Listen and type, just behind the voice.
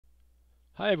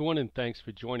Hi everyone, and thanks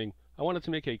for joining. I wanted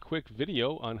to make a quick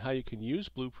video on how you can use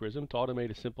Blue Prism to automate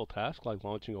a simple task like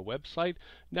launching a website,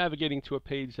 navigating to a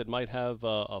page that might have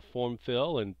a form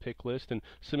fill and pick list and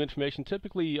some information.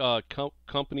 Typically,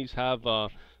 companies have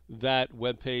that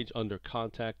web page under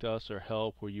Contact Us or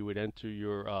Help, where you would enter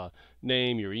your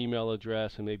name, your email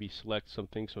address, and maybe select some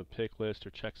things from a pick list or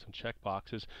check some check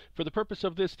boxes. For the purpose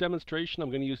of this demonstration, I'm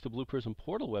going to use the Blue Prism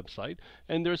portal website,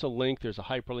 and there's a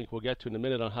hyperlink we'll get to in a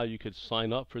minute on how you could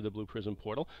sign up for the Blue Prism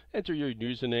portal, enter your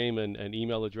username and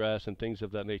email address and things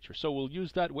of that nature. So we'll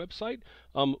use that website.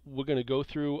 We're going to go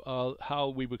through how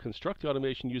we would construct the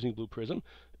automation using Blue Prism.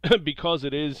 Because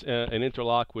it is an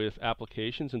interlock with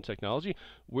applications and technology,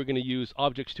 we're going to use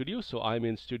Object Studio. So I'm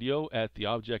in Studio at the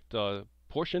Object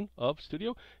portion of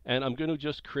Studio, and I'm going to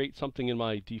just create something in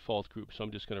my default group. So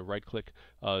I'm just going to right click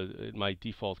in my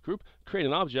default group, create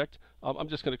an object. I'm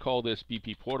just going to call this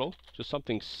BP Portal, just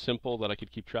something simple that I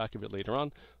could keep track of it later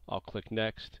on. I'll click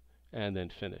Next and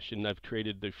then Finish. And I've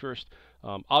created the first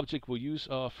object we'll use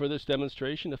for this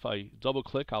demonstration. If I double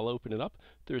click, I'll open it up.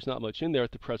 There's not much in there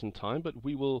at the present time, but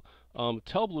we will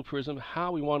tell Blue Prism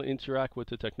how we want to interact with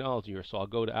the technology here. So I'll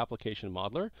go to Application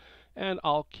Modeler, and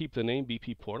I'll keep the name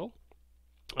BP Portal.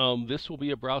 This will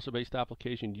be a browser-based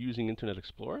application using Internet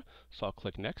Explorer, so I'll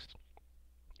click Next.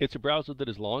 It's a browser that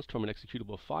is launched from an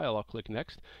executable file. I'll click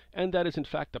Next, and that is in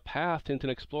fact the path to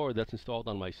Internet Explorer that's installed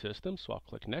on my system, so I'll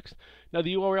click Next. Now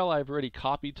the URL I've already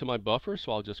copied to my buffer,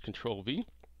 so I'll just Control V,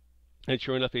 and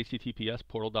sure enough, https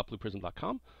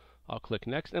portal.blueprism.com. I'll click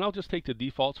Next, and I'll just take the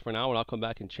defaults for now, and I'll come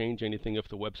back and change anything if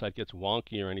the website gets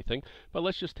wonky or anything, but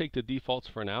let's just take the defaults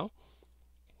for now.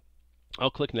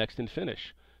 I'll click Next and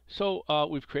Finish. So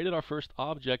we've created our first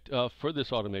object for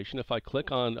this automation. If I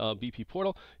click on BP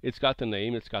Portal, it's got the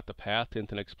name, it's got the path to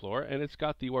Internet Explorer, and it's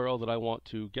got the URL that I want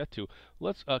to get to.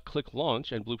 Let's click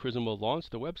Launch, and Blue Prism will launch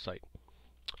the website.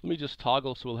 Let me just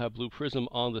toggle so we'll have Blue Prism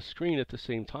on the screen at the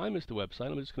same time as the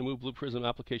website. I'm just going to move Blue Prism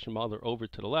Application Modeler over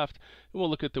to the left, and we'll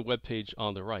look at the web page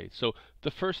on the right. So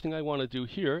the first thing I want to do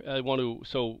here, what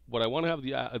I want to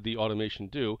have the automation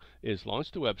do is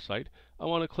launch the website. I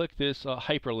want to click this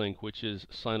hyperlink, which is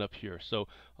sign up here. So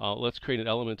let's create an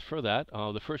element for that.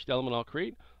 The first element I'll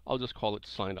create, I'll just call it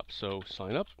sign up. So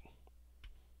sign up.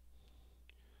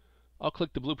 I'll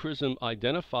click the Blue Prism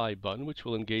Identify button, which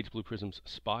will engage Blue Prism's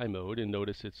spy mode, and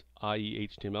notice it's IE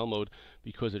HTML mode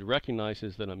because it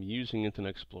recognizes that I'm using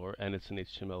Internet Explorer and it's an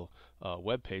HTML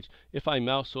web page. If I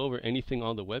mouse over anything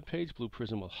on the web page, Blue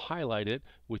Prism will highlight it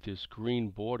with this green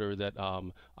border that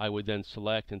I would then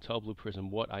select and tell Blue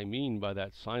Prism what I mean by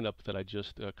that sign up that I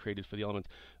just created for the element.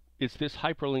 It's this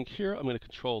hyperlink here. I'm going to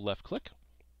Control left click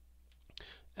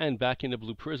and back into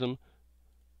Blue Prism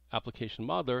Application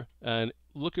Modeler, and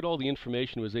look at all the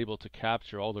information it was able to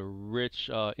capture, all the rich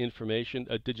information,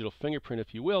 a digital fingerprint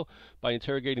if you will, by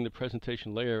interrogating the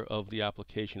presentation layer of the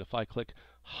application. If I click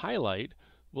Highlight,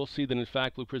 we'll see that in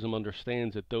fact Blue Prism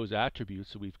understands that those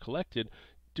attributes that we've collected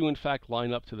do in fact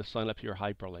line up to the sign up here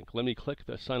hyperlink. Let me click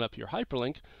the sign up here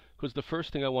hyperlink, because the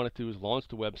first thing I want to do is launch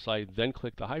the website, then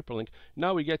click the hyperlink.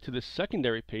 Now we get to this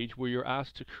secondary page where you're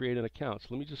asked to create an account. So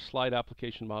let me just slide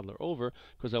Application Modeler over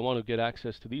because I want to get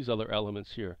access to these other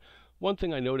elements here. One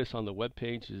thing I notice on the web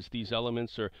page is these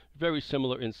elements are very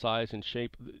similar in size and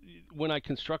shape. When I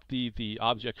construct the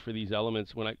object for these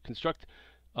elements,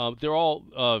 they're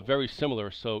all very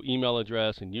similar, so email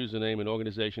address and username and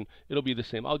organization, it'll be the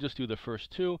same. I'll just do the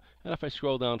first two, and if I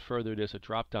scroll down further, there's a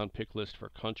drop-down pick list for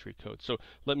country code. So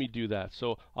let me do that.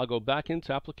 So I'll go back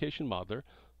into Application Modeler.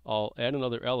 I'll add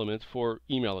another element for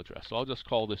email address. So I'll just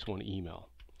call this one email.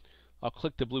 I'll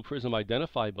click the Blue Prism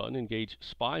Identify button, engage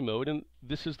spy mode, and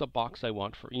this is the box I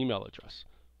want for email address.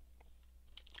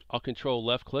 I'll Control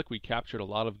left click. We captured a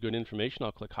lot of good information.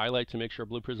 I'll click Highlight to make sure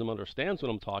Blue Prism understands what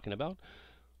I'm talking about.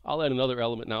 I'll add another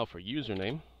element now for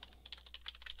username.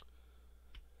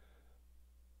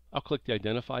 I'll click the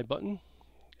Identify button,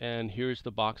 and here's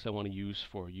the box I want to use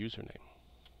for username.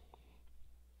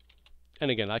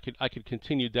 And again, I could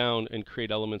continue down and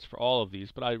create elements for all of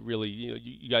these, but I really,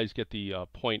 you guys get the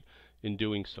point in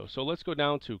doing so. So let's go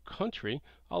down to country.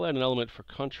 I'll add an element for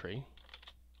country.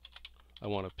 I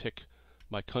want to pick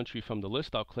my country from the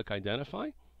list. I'll click Identify.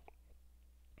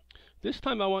 This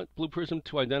time I want Blue Prism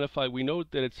to identify, we know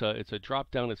that it's a drop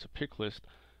down, it's a pick list.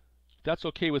 That's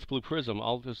okay with Blue Prism.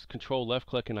 I'll just Control left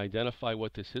click and identify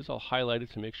what this is. I'll highlight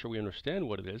it to make sure we understand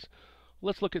what it is.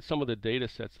 Let's look at some of the data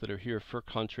sets that are here for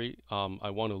country.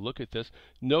 I want to look at this.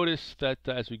 Notice that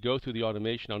as we go through the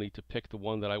automation, I'll need to pick the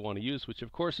one that I want to use, which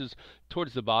of course is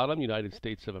towards the bottom, United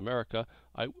States of America.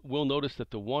 I will notice that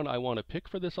the one I want to pick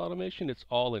for this automation, it's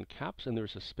all in caps and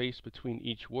there's a space between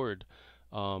each word.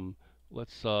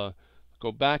 let's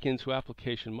go back into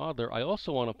Application Modeler. I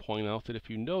also want to point out that if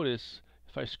you notice,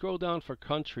 if I scroll down for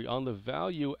country on the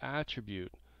value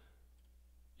attribute,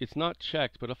 it's not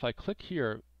checked, but if I click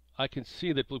here, I can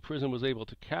see that Blue Prism was able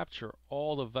to capture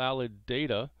all the valid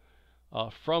data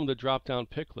from the drop-down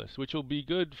pick list, which will be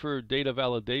good for data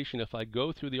validation. If I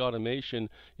go through the automation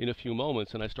in a few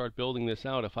moments and I start building this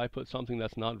out, if I put something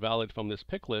that's not valid from this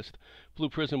pick list, Blue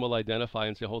Prism will identify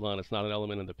and say, hold on, it's not an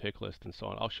element in the pick list, and so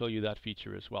on. I'll show you that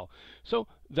feature as well. So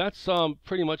that's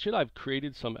pretty much it. I've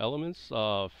created some elements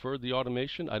for the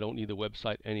automation. I don't need the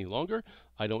website any longer.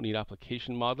 I don't need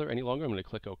Application Modeler any longer. I'm going to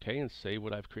click OK and save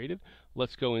what I've created.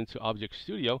 Let's go into Object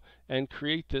Studio and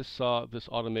create this this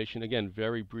automation again,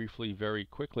 very briefly, very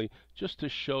quickly, just to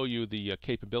show you the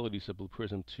capabilities of Blue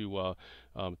Prism to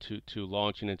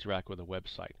launch and interact with a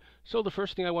website. So the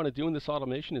first thing I want to do in this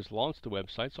automation is launch the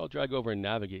website. So I'll drag over a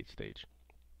navigate stage.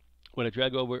 When I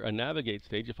drag over a navigate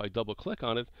stage, if I double click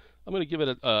on it, I'm going to give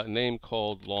it a name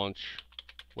called Launch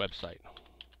Website.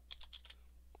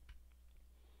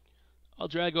 I'll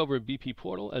drag over a BP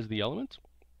portal as the element,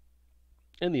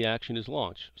 and the action is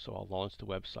launch. So I'll launch the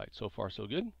website. So far, so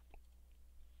good.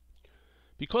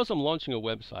 Because I'm launching a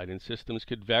website and systems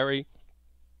could vary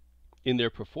in their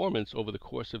performance over the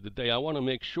course of the day, I want to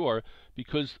make sure,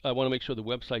 because I want to make sure the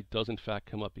website does in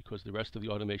fact come up, because the rest of the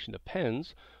automation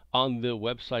depends on the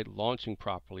website launching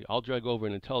properly. I'll drag over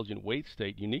an intelligent wait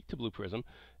state unique to Blue Prism,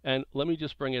 and let me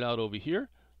just bring it out over here.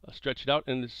 Stretch it out,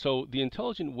 and so the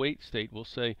intelligent wait state will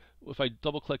say, if I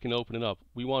double click and open it up,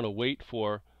 we want to wait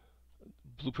for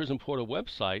Blue Prism Portal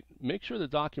website, make sure the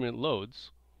document loads,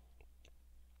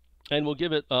 and we'll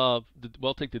give it,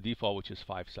 we'll take the default, which is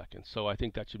 5 seconds. So I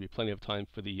think that should be plenty of time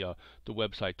for the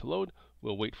website to load.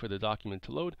 We'll wait for the document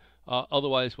to load.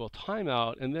 Otherwise, we'll time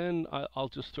out, and then I'll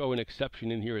just throw an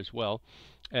exception in here as well.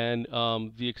 And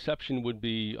the exception would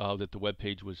be that the web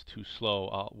page was too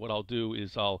slow. What I'll do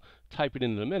is I'll type it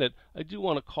in a minute. I do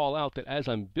want to call out that as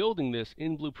I'm building this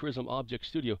in Blue Prism Object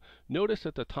Studio, notice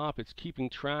at the top it's keeping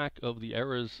track of the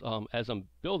errors as I'm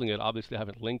building it. Obviously, I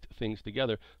haven't linked things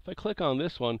together. If I click on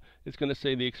this one, it's going to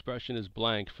say the expression is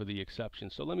blank for the exception.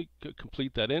 So let me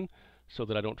complete that in, so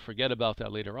that I don't forget about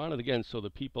that later on. And again, so the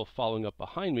people following up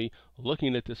behind me,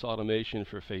 looking at this automation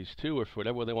for phase 2 or for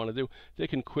whatever they want to do, they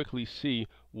can quickly see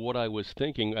what I was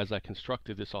thinking as I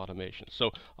constructed this automation.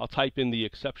 So I'll type in the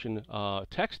exception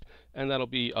text, and that'll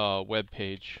be web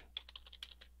page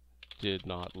did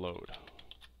not load.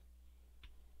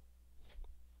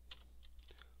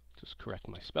 Just correct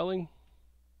my spelling.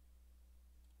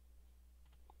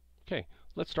 Okay,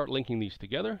 let's start linking these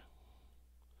together.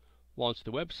 Launch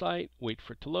the website, wait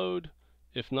for it to load.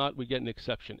 If not, we get an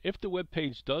exception. If the web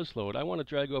page does load, I want to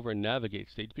drag over a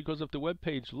navigate stage, because if the web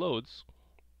page loads,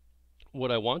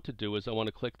 what I want to do is I want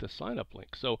to click the sign up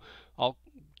link. So I'll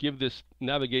give this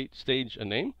navigate stage a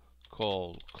name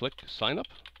called click sign up.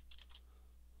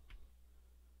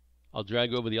 I'll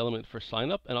drag over the element for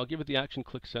sign up, and I'll give it the action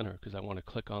click center, because I want to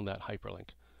click on that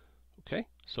hyperlink. Okay,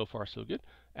 so far so good.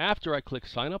 After I click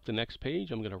sign up, the next page,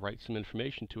 I'm going to write some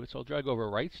information to it. So I'll drag over a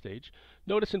write stage.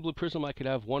 Notice in Blue Prism I could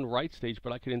have one write stage,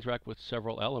 but I could interact with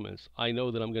several elements. I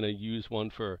know that I'm going to use one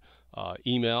for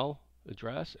email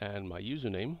address and my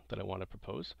username that I want to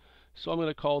propose. So I'm going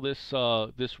to call this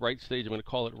this write stage, I'm going to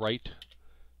call it write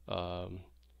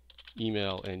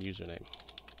email and username.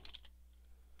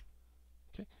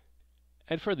 Okay.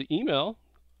 And for the email,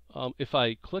 if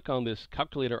I click on this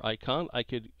calculator icon, I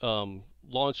could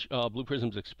launch Blue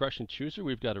Prism's expression chooser.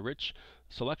 We've got a rich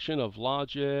selection of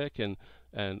logic and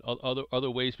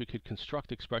other ways we could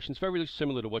construct expressions, very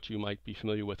similar to what you might be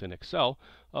familiar with in Excel.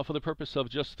 For the purpose of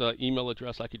just email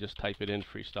address, I could just type it in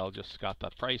freestyle, just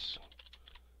scott.price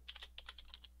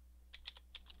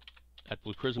at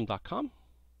blueprism.com.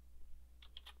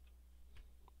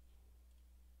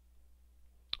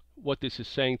 What this is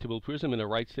saying to Blue Prism in a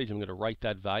write stage, I'm going to write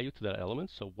that value to that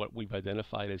element. So what we've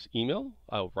identified as email,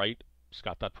 I'll write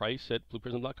scott.price at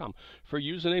blueprism.com. For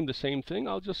username, the same thing.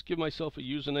 I'll just give myself a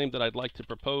username that I'd like to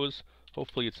propose.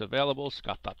 Hopefully it's available,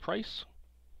 scott.price.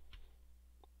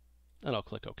 And I'll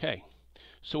click OK.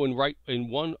 So in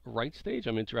one write stage,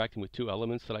 I'm interacting with two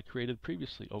elements that I created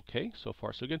previously. OK, so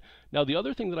far so good. Now the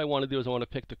other thing that I want to do is I want to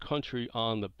pick the country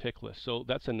on the pick list. So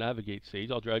that's a navigate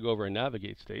stage. I'll drag over a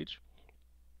navigate stage.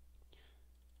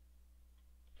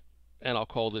 And I'll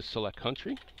call this select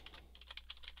country.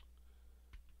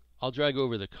 I'll drag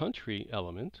over the country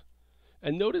element,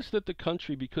 and notice that the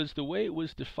country, because the way it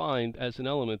was defined as an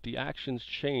element, the actions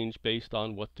change based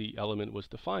on what the element was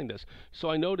defined as. So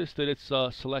I notice that it's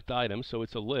select item, so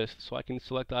it's a list, so I can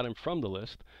select item from the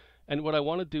list. And what I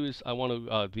want to do is I want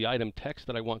to, the item text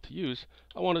that I want to use,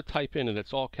 I want to type in, and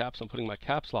it's all caps. I'm putting my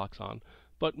caps locks on.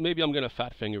 But maybe I'm going to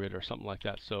fat finger it or something like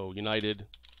that. So United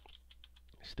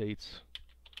States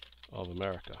of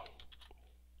America.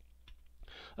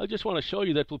 I just want to show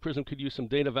you that Blue Prism could use some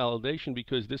data validation,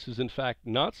 because this is in fact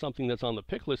not something that's on the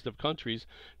pick list of countries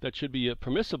that should be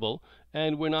permissible,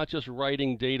 and we're not just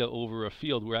writing data over a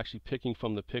field, we're actually picking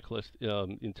from the pick list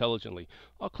intelligently.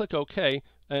 I'll click OK,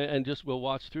 and just we'll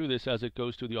watch through this as it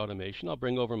goes through the automation. I'll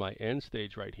bring over my end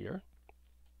stage right here.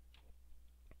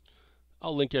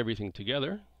 I'll link everything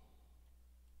together.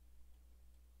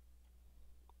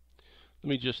 Let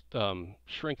me just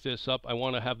shrink this up. I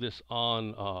want to have this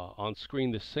on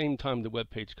screen the same time the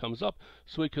web page comes up,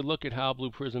 so we could look at how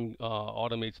Blue Prism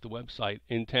automates the website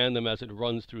in tandem as it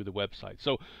runs through the website.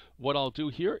 So what I'll do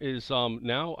here is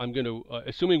now I'm going to,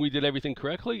 assuming we did everything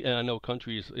correctly, and I know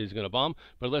country is going to bomb,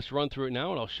 but let's run through it now,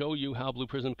 and I'll show you how Blue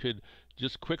Prism could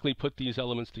just quickly put these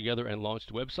elements together and launch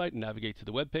the website and navigate to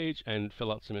the web page and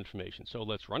fill out some information. So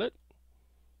let's run it.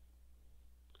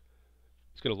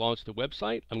 It's going to launch the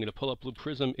website. I'm going to pull up Blue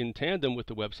Prism in tandem with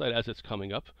the website as it's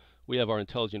coming up. We have our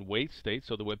intelligent wait state,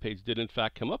 so the web page did in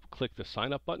fact come up. Click the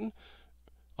sign up button.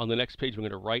 On the next page, we're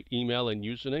going to write email and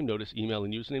username. Notice email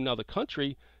and username. Now the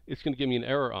country, it's going to give me an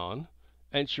error on,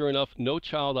 and sure enough, no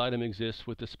child item exists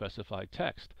with the specified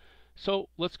text. So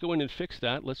let's go in and fix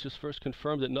that. Let's just first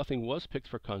confirm that nothing was picked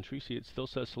for country. See, it still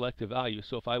says selected value.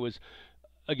 So if I was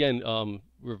again,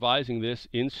 revising this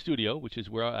in Studio, which is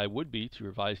where I would be to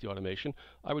revise the automation,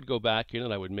 I would go back in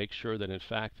and I would make sure that in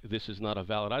fact this is not a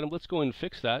valid item. Let's go in and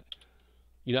fix that.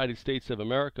 United States of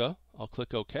America. I'll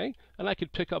click OK, and I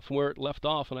could pick up from where it left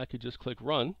off, and I could just click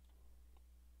Run.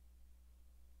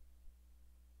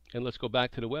 And let's go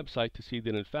back to the website to see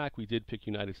that in fact we did pick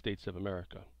United States of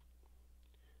America.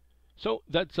 So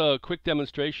that's a quick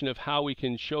demonstration of how we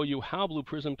can show you how Blue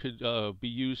Prism could be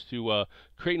used to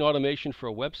create an automation for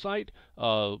a website,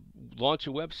 launch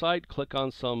a website, click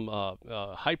on some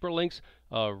hyperlinks,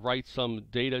 write some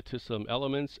data to some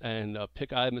elements, and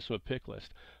pick items from a pick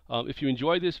list. If you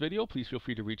enjoyed this video, please feel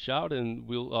free to reach out, and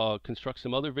we'll construct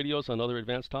some other videos on other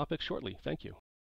advanced topics shortly. Thank you.